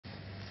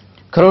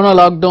Corona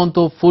lockdown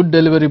తో food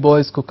delivery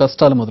boys కు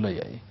కష్టాలు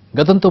మొదలయ్యాయి.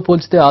 గతంతో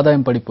పోల్చితే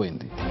ఆదాయం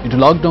పడిపోయింది. ఇటు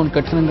లాక్డౌన్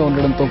కఠినంగా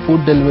ఉండడంతో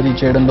ఫుడ్ డెలివరీ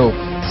చేయడంలో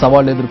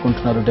సవాళ్లు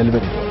ఎదుర్కొంటున్నారు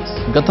డెలివరీ బాయ్స్.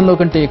 గతంలో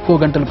కంటే ఎక్కువ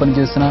గంటలు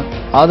పనిచేసినా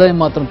ఆదాయం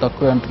మాత్రం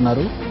తక్కువే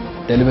అంటున్నారు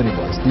డెలివరీ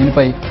బాయ్స్.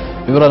 దీనిపై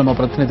వివరాలు మా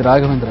ప్రతినిధి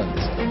రాఘవేంద్ర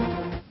అందిస్తారు.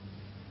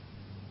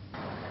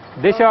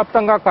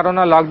 దేశవ్యాప్తంగా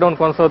కరోనా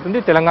లాక్డౌన్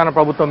కొనసాగుతుంది. తెలంగాణ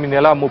ప్రభుత్వం ఈ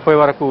నెల 30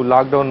 వరకు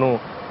లాక్డౌన్ ను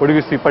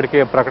పొడిగిస్తూ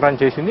ఇప్పటికే ప్రకటన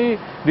చేసింది.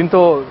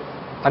 దీంతో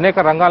అనేక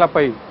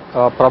రంగాలపై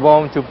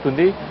ప్రభావం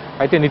చూపుతుంది.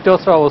 అయితే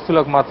నిత్యావసర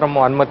వస్తువులకు మాత్రం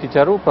అనుమతి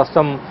ఇచ్చారు.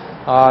 ప్రస్తుతం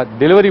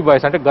డెలివరీ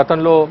బాయ్స్ అంటే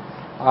గతంలో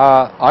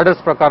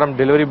ఆర్డర్స్ ప్రకారం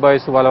డెలివరీ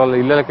బాయ్స్ వాళ్ళ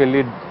ఇళ్లకు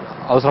వెళ్ళి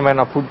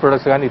అవసరమైన ఫుడ్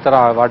ప్రొడక్ట్స్ కానీ ఇతర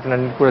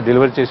వాటినన్నింటి కూడా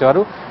డెలివరీ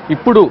చేసేవారు.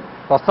 ఇప్పుడు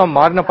ప్రస్తుతం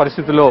మారిన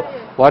పరిస్థితుల్లో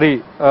వారి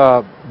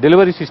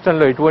డెలివరీ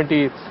సిస్టంలో ఎటువంటి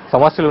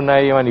సమస్యలు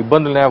ఉన్నాయి, ఏమైనా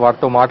ఇబ్బందులు ఉన్నాయో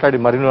వాటితో మాట్లాడి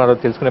మరిన్ని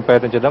తెలుసుకునే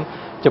ప్రయత్నం చేద్దాం.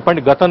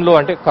 చెప్పండి, గతంలో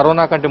అంటే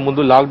కరోనా కంటే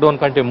ముందు,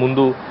 లాక్డౌన్ కంటే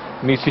ముందు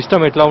మీ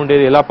సిస్టమ్ ఎట్లా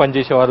ఉండేది, ఎలా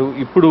పనిచేసేవారు,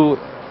 ఇప్పుడు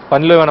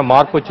పనిలో ఏమైనా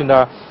మార్పు వచ్చిందా,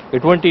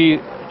 ఎటువంటి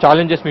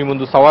ఛాలెంజెస్ మీ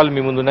ముందు, సవాళ్ళు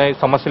మీ ముందు ఉన్నాయి,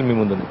 సమస్యలు మీ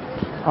ముందు ఉన్నాయి?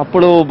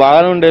 అప్పుడు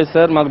బాగానే ఉండేది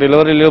సార్, మాకు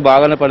డెలివరీలు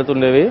బాగానే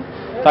పడుతుండేవి.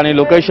 కానీ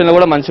లొకేషన్లు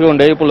కూడా మంచిగా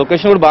ఉండేవి. ఇప్పుడు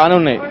లొకేషన్ కూడా బాగానే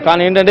ఉన్నాయి.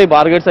 కానీ ఏంటంటే ఈ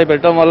బార్గెట్స్ అవి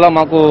పెట్టడం వల్ల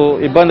మాకు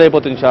ఇబ్బంది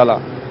అయిపోతుంది చాలా.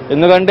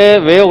 ఎందుకంటే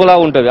వే ఒకలా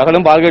ఉంటుంది,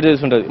 అక్కడ బార్గెట్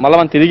చేసి ఉంటుంది. మళ్ళీ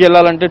మనం తిరిగి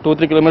వెళ్ళాలంటే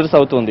 2-3 కిలోమీటర్స్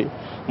అవుతుంది.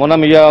 మొన్న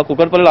మీ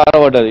కుక్కర్పల్లిలో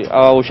ఆరబడ్డది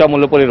ఉషా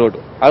ముల్లపల్లి రోడ్డు,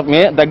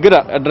 దగ్గర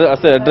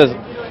అడ్రస్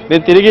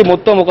నేను తిరిగి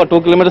మొత్తం ఒక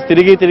 2 కిలోమీటర్స్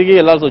తిరిగి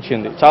వెళ్ళాల్సి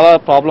వచ్చింది. చాలా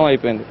ప్రాబ్లం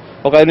అయిపోయింది.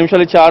 ఒక 5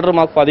 నిమిషాలు ఇచ్చే ఆర్డర్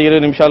మాకు 10-20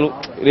 నిమిషాలు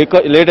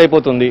లేట్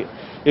అయిపోతుంది.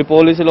 ఈ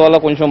పోలీసుల వల్ల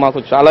కొంచెం మాకు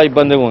చాలా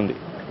ఇబ్బందిగా ఉంది.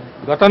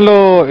 గతంలో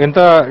ఎంత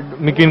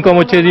మీకు ఇన్కమ్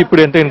వచ్చేది,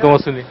 ఇప్పుడు ఎంత ఇన్కమ్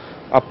వస్తుంది?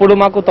 అప్పుడు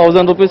మాకు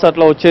 1000 రూపీస్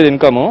అట్లా వచ్చేది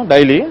ఇన్కమ్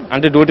డైలీ,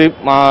 అంటే డ్యూటీ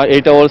మా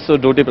 8 అవర్స్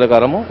డ్యూటీ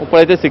ప్రకారము.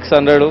 ఇప్పుడైతే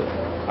 600,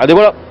 అది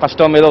కూడా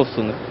కష్టం మీద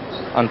వస్తుంది.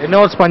 అంతే. ఎన్ని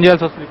అవర్స్ పని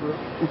చేయాల్సి వస్తుంది?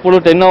 ఇప్పుడు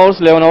 10 అవర్స్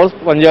 11 అవర్స్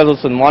పని చేయాల్సి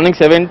వస్తుంది. మార్నింగ్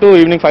 7 to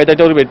ఈవినింగ్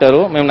 5:30 వరకు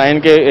పెట్టారు. మేము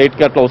 9కి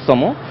 8కి అట్లా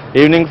వస్తాము.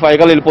 ఈవినింగ్ 5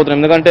 కల్లా వెళ్ళిపోతున్నాం.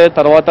 ఎందుకంటే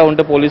తర్వాత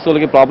ఉంటే పోలీసు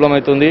వాళ్ళకి ప్రాబ్లం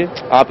అవుతుంది,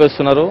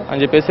 ఆపేస్తున్నారు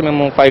అని చెప్పేసి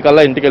మేము 5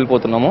 కల్లా ఇంటికి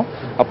వెళ్ళిపోతున్నాము.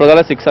 అప్పుడు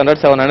కల్లా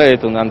 600-700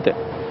 అవుతుంది అంతే.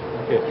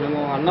 మేము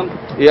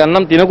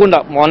అన్నం తినకుండా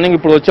మార్నింగ్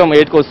ఇప్పుడు వచ్చాం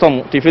 8కి వస్తాము,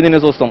 టిఫిన్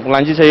తినేసి వస్తాం,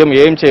 లంచ్ చేయం,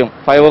 ఏం చేయం,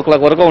 5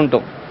 o'clock వరకు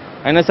ఉంటాం.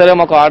 అయినా సరే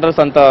మాకు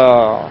ఆర్డర్స్ అంత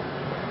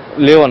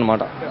లేవు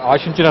అనమాట.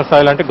 ఆశించిన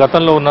స్థాయిలో అంటే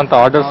గతంలో ఉన్నంత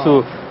ఆర్డర్స్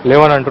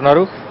లేవని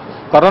అంటున్నారు.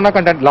 కరోనా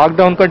కంటే,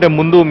 లాక్డౌన్ కంటే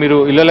ముందు మీరు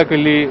ఇళ్లకి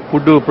వెళ్ళి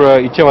ఫుడ్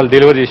ఇచ్చేవాళ్ళు,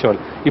 డెలివరీ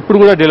చేసేవాళ్ళు, ఇప్పుడు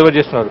కూడా డెలివరీ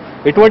చేస్తున్నారు.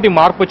 ఎటువంటి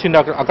మార్పు వచ్చింది?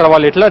 అక్కడ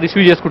వాళ్ళు ఎట్లా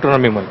రిసీవ్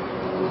చేసుకుంటున్నారు మిమ్మల్ని?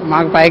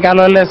 మాకు పైకి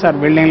అలవలేదు సార్,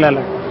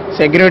 బిల్డింగ్లలో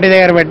సెక్యూరిటీ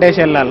దగ్గర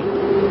పెట్టేసి వెళ్ళాలి.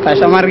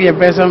 కస్టమర్కి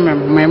చెప్పేసాం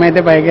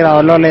మేమైతే పైకి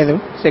రావలేదు,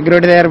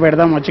 సెక్యూరిటీ దగ్గర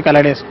పెడతాం వచ్చి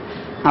కలడేసి,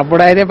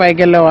 అప్పుడైతే పైకి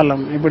వెళ్ళే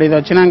వాళ్ళం. ఇప్పుడు ఇది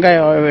వచ్చినాక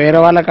వేరే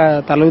వాళ్ళకి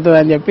తలుగుతుంది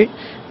అని చెప్పి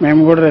మేము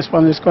కూడా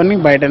రెస్పాన్స్ తీసుకొని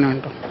బయటనే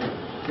ఉంటాం.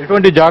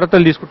 ఎటువంటి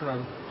జాగ్రత్తలు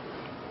తీసుకుంటున్నారు?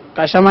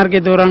 కస్టమర్కి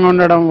దూరంగా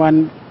ఉండడం,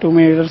 1-2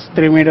 మీటర్స్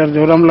 3 మీటర్స్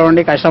దూరంలో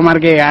ఉండి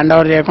కస్టమర్కి హ్యాండ్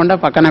ఓవర్ చేయకుండా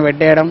పక్కన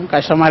పెట్టేయడం,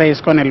 కస్టమర్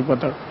వేసుకొని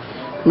వెళ్ళిపోతాడు.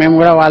 మేము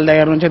కూడా వాళ్ళ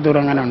దగ్గర నుంచి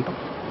దూరంగానే ఉంటాం.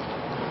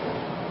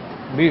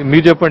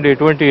 మీరు చెప్పండి,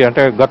 ఎటువంటి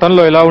అంటే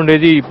గతంలో ఎలా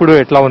ఉండేది, ఇప్పుడు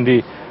ఎట్లా ఉంది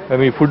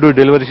మీ ఫుడ్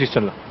డెలివరీ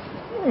సిస్టంలో?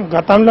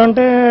 గతంలో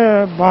అంటే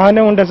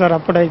బాగానే ఉండే సార్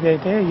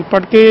అప్పుడైతే.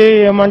 ఇప్పటికీ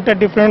ఏమంటే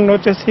డిఫరెంట్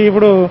వచ్చేసి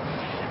ఇప్పుడు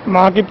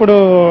మాకిప్పుడు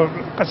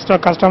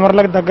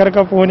కస్టమర్లకు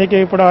దగ్గరగా పోనీకి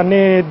ఇప్పుడు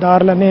అన్ని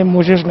దారులన్నీ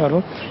మూసేసినారు.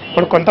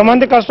 ఇప్పుడు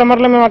కొంతమంది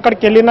కస్టమర్లు మేము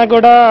అక్కడికి వెళ్ళినా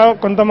కూడా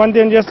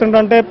కొంతమంది ఏం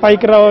చేస్తుంటే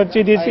పైకి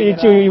రావచ్చి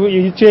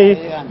ఇచ్చి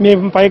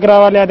మేము పైకి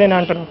రావాలి అదేని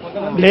అంటారు.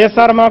 లేదు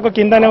సార్ మాకు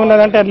కిందనే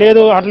ఉన్నదంటే,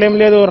 లేదు అట్లేం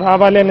లేదు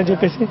రావాలి అని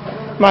చెప్పేసి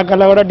మాకు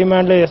అలా కూడా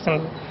డిమాండ్లో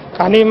చేస్తున్నారు.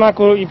 కానీ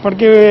మాకు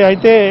ఇప్పటికీ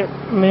అయితే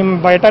మేము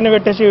బయటనే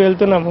పెట్టేసి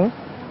వెళ్తున్నాము,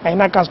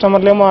 అయినా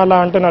కస్టమర్లేమో అలా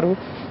అంటున్నారు.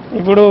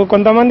 ఇప్పుడు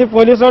కొంతమంది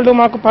పోలీసు వాళ్ళు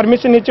మాకు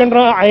పర్మిషన్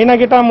ఇచ్చిండ్రు, అయినా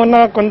గిట మొన్న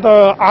కొంత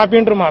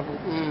ఆపిండ్రు. మాకు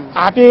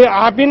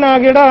ఆపినా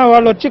గిట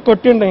వాళ్ళు వచ్చి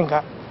కొట్టిండ్రు. ఇంకా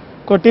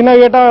కొట్టినా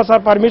గిట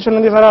సార్ పర్మిషన్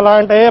ఉంది సార్ అలా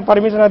అంటే,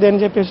 పర్మిషన్ అది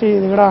అని చెప్పేసి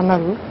ఇది కూడా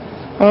అన్నారు.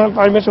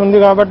 పర్మిషన్ ఉంది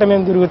కాబట్టి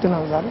మేము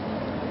తిరుగుతున్నాం సార్,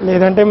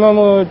 లేదంటే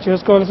మేము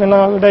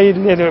చేసుకోవాల్సిన కూడా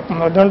ఇది లేదు.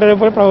 వద్దంటే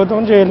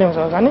ప్రభుత్వం చేయలేము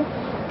సార్, కానీ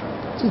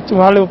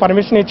వాళ్ళు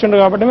పర్మిషన్ ఇచ్చిండ్రు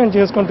కాబట్టి మేము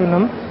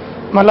చేసుకుంటున్నాం.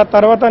 మళ్ళీ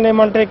తర్వాత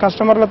ఏమంటే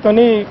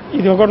కస్టమర్లతోని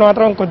ఇది ఒకటి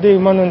మాత్రం కొద్దిగా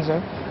ఇబ్బంది ఉంది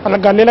సార్. అలా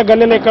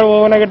గల్లీలో ఎక్కడ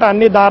పోయినా గట్రా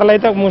అన్ని దారులు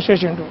అయితే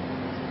మూసేసిండు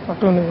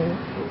అట్టుంది.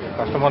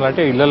 కస్టమర్లు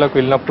అంటే ఇళ్లలోకి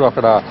వెళ్ళినప్పుడు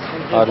అక్కడ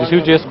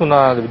రిసీవ్ చేసుకున్న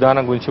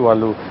విధానం గురించి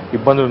వాళ్ళు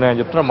ఇబ్బందులు ఉన్నాయని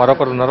చెప్తున్నారు.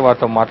 మరొకరు ఉన్నారు,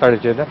 వారితో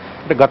మాట్లాడేది.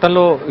 అంటే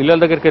గతంలో ఇళ్ల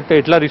దగ్గరికి అయితే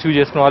ఎట్లా రిసీవ్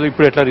చేసుకున్న వాళ్ళు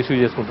ఇప్పుడు ఎట్లా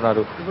రిసీవ్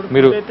చేసుకుంటున్నారు?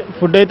 మీరు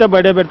ఫుడ్ అయితే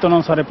బయట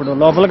పెడుతున్నాం సార్. ఇప్పుడు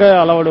లోపలికి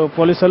అలవాడు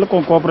పోలీసు వాళ్ళు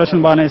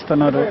కోఆపరేషన్ బాగానే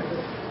ఇస్తున్నారు,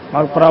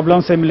 మాకు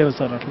ప్రాబ్లమ్స్ ఏమి లేవు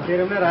సార్. అట్లా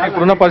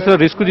ఇప్పుడున్న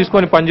పరిస్థితుల్లో రిస్క్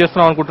తీసుకొని పని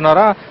చేస్తున్నాం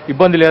అనుకుంటున్నారా?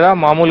 ఇబ్బంది లేదా?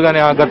 మామూలుగానే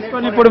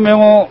ఇప్పుడు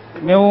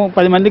మేము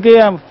 10 మందికి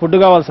ఫుడ్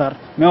కావాలి సార్.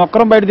 మేము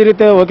ఒక్కరం బయట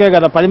తిరిగితే ఓకే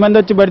కదా, 10 మంది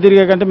వచ్చి బయట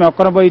తిరిగే కంటే మేము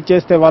ఒక్కరం పోయి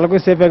ఇచ్చేస్తే వాళ్ళకి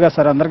సేఫే కదా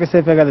సార్, అందరికీ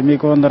సేఫే కదా,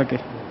 మీకు అందరికి.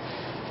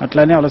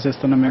 అట్లానే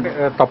ఆలోచిస్తున్నాం మేము.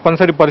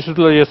 తప్పనిసరి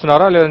పరిస్థితుల్లో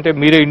చేస్తున్నారా, లేదంటే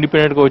మీరే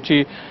ఇండిపెండెంట్ గా వచ్చి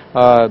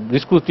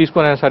రిస్క్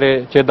తీసుకొని సరే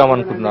చేద్దాం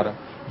అనుకుంటున్నారా?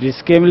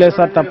 రిస్క్ ఏం లేదు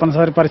సార్,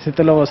 తప్పనిసరి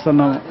పరిస్థితుల్లో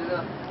వస్తున్నాము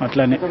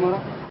అట్లానే.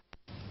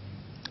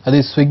 అది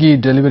స్విగ్గీ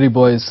డెలివరీ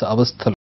బాయ్స్ అవస్థలు.